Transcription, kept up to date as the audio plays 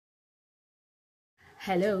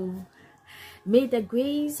Hello. May the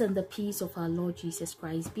grace and the peace of our Lord Jesus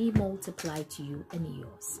Christ be multiplied to you and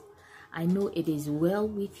yours. I know it is well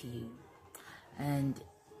with you. And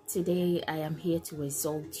today I am here to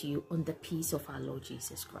exalt you on the peace of our Lord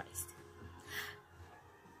Jesus Christ.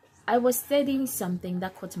 I was studying something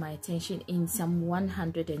that caught my attention in Psalm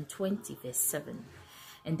 120 verse 7.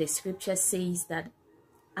 And the scripture says that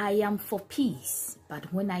I am for peace,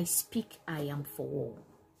 but when I speak, I am for war.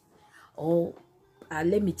 Or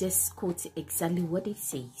let me just quote exactly what it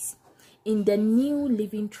says. In the New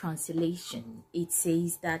Living Translation, it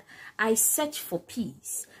says that I search for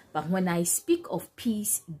peace, but when I speak of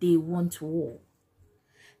peace, they want war.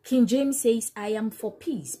 King James says, I am for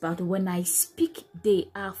peace, but when I speak, they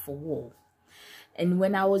are for war. And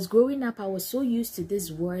when I was growing up, I was so used to this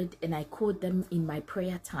word, and I quote them in my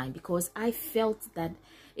prayer time because I felt that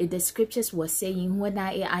the scriptures were saying when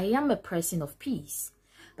I am a person of peace.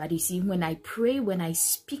 But you see, when I pray, when I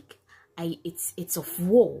speak, it's of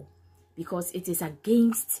war, because it is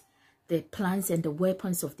against the plans and the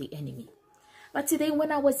weapons of the enemy. But today,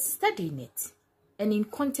 when I was studying it, and in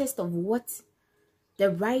context of what the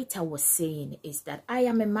writer was saying is that I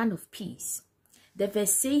am a man of peace. The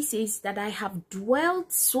verse says that I have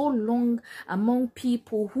dwelt so long among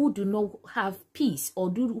people who do not have peace or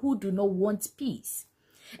who do not want peace.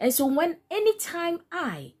 And so when anytime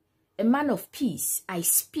a man of peace, I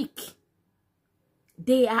speak,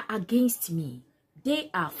 they are against me. They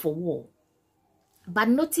are for war. But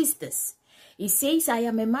notice this. It says I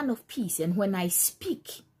am a man of peace, and when I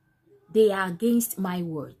speak, they are against my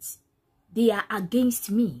words. They are against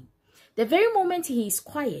me. The very moment he is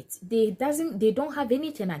quiet, they don't have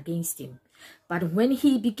anything against him. But when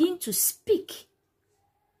he begins to speak,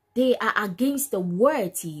 they are against the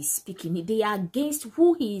words he is speaking. They are against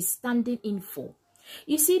who he is standing in for.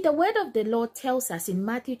 You see, the word of the Lord tells us in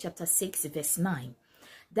Matthew chapter 6 verse 9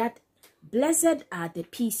 that blessed are the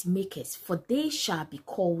peacemakers, for they shall be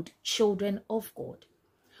called children of God.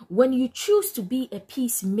 When you choose to be a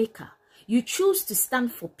peacemaker, you choose to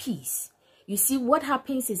stand for peace. You see, what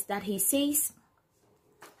happens is that he says,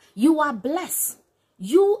 you are blessed.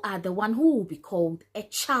 You are the one who will be called a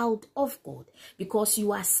child of God, because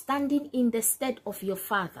you are standing in the stead of your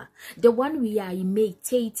Father, the one we are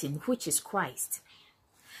imitating, which is Christ.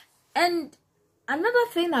 And another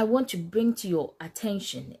thing I want to bring to your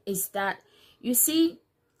attention is that, you see,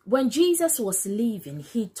 when Jesus was leaving,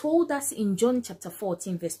 he told us in John chapter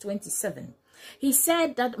 14 verse 27, he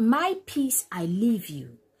said that my peace I leave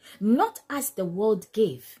you, not as the world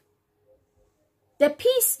gave. The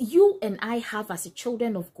peace you and I have as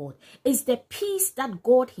children of God is the peace that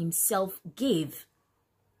God himself gave.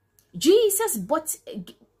 Jesus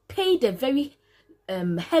paid a very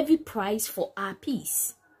heavy price for our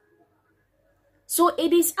peace. So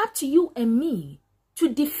it is up to you and me to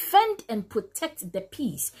defend and protect the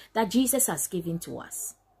peace that Jesus has given to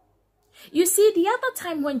us. You see, the other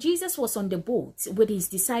time when Jesus was on the boat with his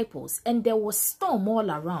disciples and there was storm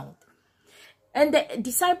all around, and the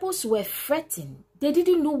disciples were fretting. They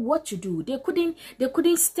didn't know what to do. They couldn't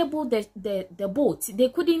stable the boat. They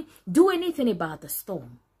couldn't do anything about the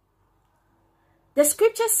storm. The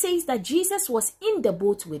scripture says that Jesus was in the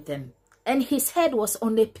boat with them, and his head was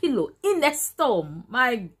on a pillow in a storm.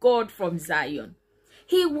 My God from Zion.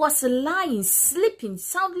 He was lying, sleeping,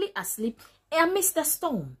 soundly asleep amidst the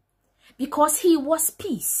storm, because he was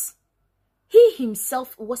peace. He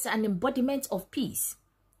himself was an embodiment of peace.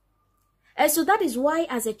 And so that is why,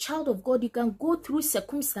 as a child of God, you can go through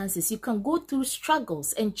circumstances, you can go through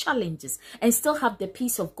struggles and challenges and still have the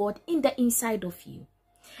peace of God in the inside of you.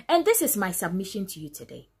 And this is my submission to you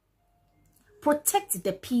today. Protect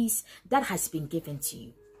the peace that has been given to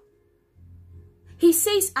you. He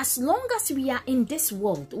says, as long as we are in this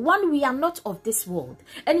world, we are not of this world,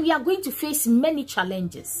 and we are going to face many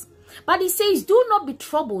challenges. But he says, do not be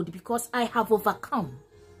troubled, because I have overcome.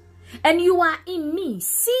 And you are in me,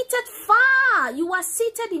 seated far. You are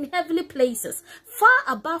seated in heavenly places, far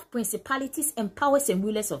above principalities and powers and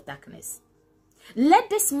rulers of darkness. Let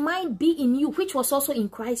this mind be in you, which was also in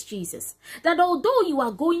Christ Jesus. That although you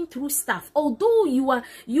are going through stuff, although you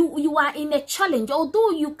are in a challenge,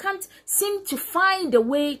 although you can't seem to find the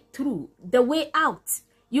way through, the way out,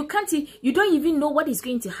 you don't even know what is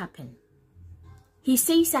going to happen. He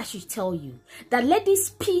says, I should tell you that let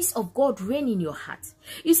this peace of God reign in your heart.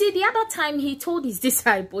 You see, the other time he told his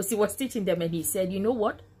disciples, he was teaching them, and he said, you know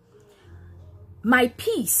what? My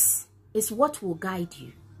peace is what will guide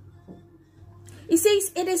you. He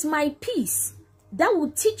says, it is my peace that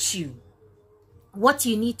will teach you what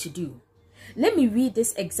you need to do. Let me read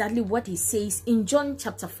this exactly what he says in John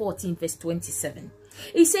chapter 14 verse 27.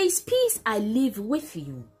 He says, peace I leave with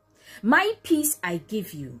you. My peace I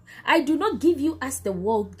give you. I do not give you as the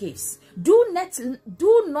world gives. Do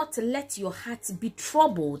not let your heart be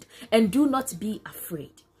troubled, and do not be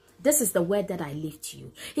afraid. This is the word that I leave to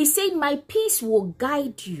you. He said, my peace will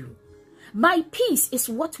guide you. My peace is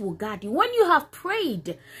what will guide you. When you have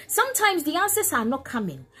prayed, sometimes the answers are not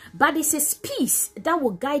coming, but it's His peace that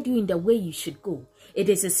will guide you in the way you should go. It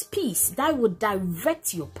is His peace that will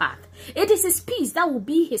direct your path. It is His peace that will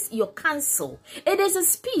be your counsel. It is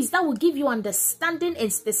His peace that will give you understanding and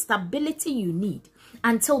the stability you need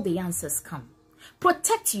until the answers come.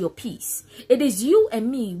 Protect your peace. It is you and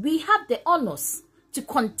me. We have the honors to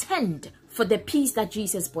contend for the peace that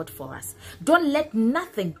Jesus bought for us. Don't let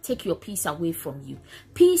nothing take your peace away from you.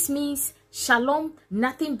 Peace means shalom,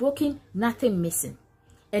 nothing broken, nothing missing.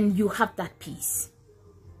 And you have that peace.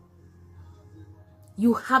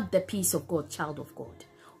 You have the peace of God, child of God.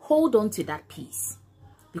 Hold on to that peace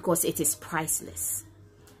because it is priceless.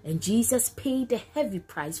 And Jesus paid a heavy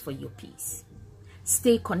price for your peace.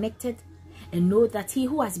 Stay connected and know that He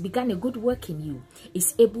who has begun a good work in you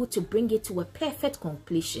is able to bring it to a perfect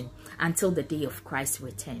completion until the day of Christ's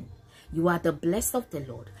return. You are the blessed of the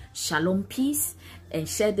Lord. Shalom, peace, and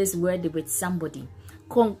share this word with somebody.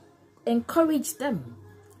 Encourage them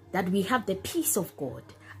that we have the peace of God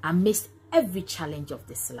amidst every challenge of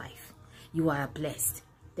this life. You are blessed.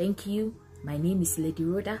 Thank you. My name is Lady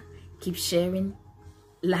Rhoda. Keep sharing,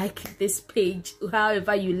 like this page,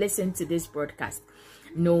 however you listen to this broadcast.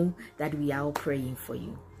 Know that we are all praying for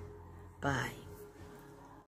you. Bye.